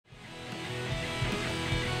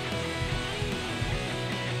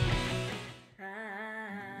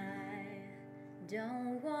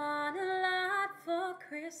don't want a lot for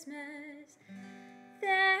Christmas.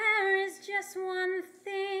 There is just one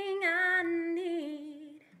thing I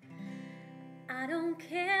need. I don't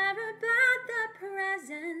care about the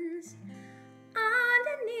presents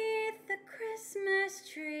underneath the Christmas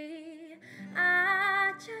tree.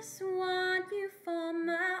 I just want you for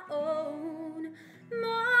my own,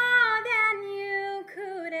 more than you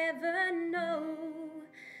could ever know.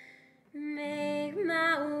 Make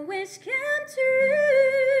my wish come true.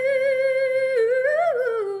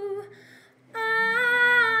 All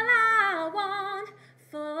I want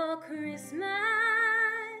for Christmas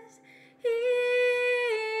is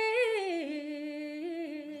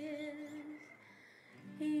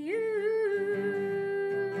you.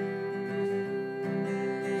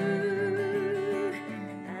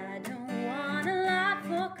 I don't want a lot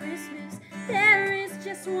for Christmas. There is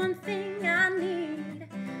just one thing I need.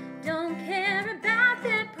 Don't care about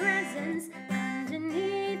the presents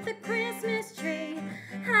underneath the Christmas tree.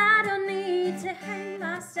 I don't need to hang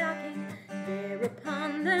my stocking there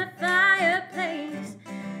upon the fireplace.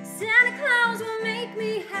 Santa Claus will make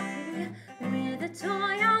me happy with a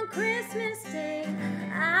toy on Christmas Day.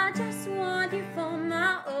 I just want you for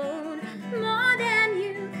my own, more than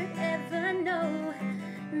you could ever know.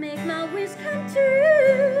 Make my wish come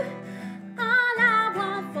true. All I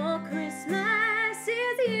want for Christmas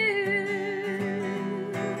is you.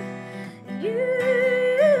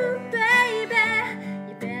 You, baby.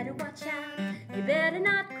 You better watch out. You better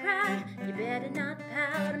not cry. You better not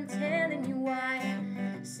pout. I'm telling you why.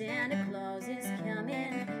 Santa Claus is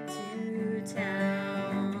coming to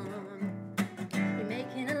town. You're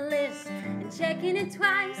making a list and checking it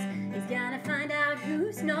twice. He's gonna find out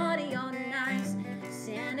who's naughty or nice.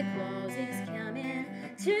 Santa Claus is coming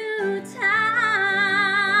to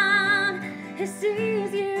town. He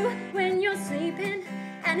sees you when you're sleeping,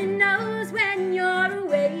 and he knows when you're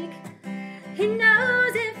awake. He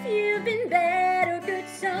knows if you've been bad or good,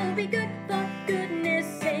 so be good for goodness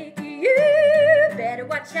sake. You better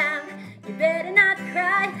watch out. You better not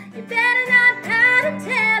cry. You better not pout. I'm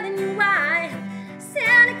telling you why.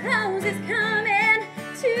 Santa Claus is coming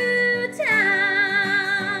to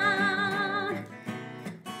town.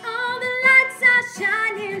 All the lights are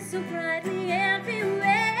shining so brightly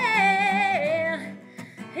everywhere,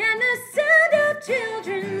 and the sound of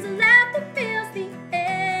children's laughter fills the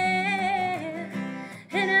air,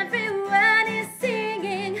 and everyone is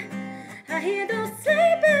singing. I hear those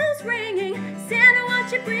sleigh bells ringing. Santa,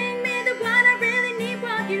 won't you bring me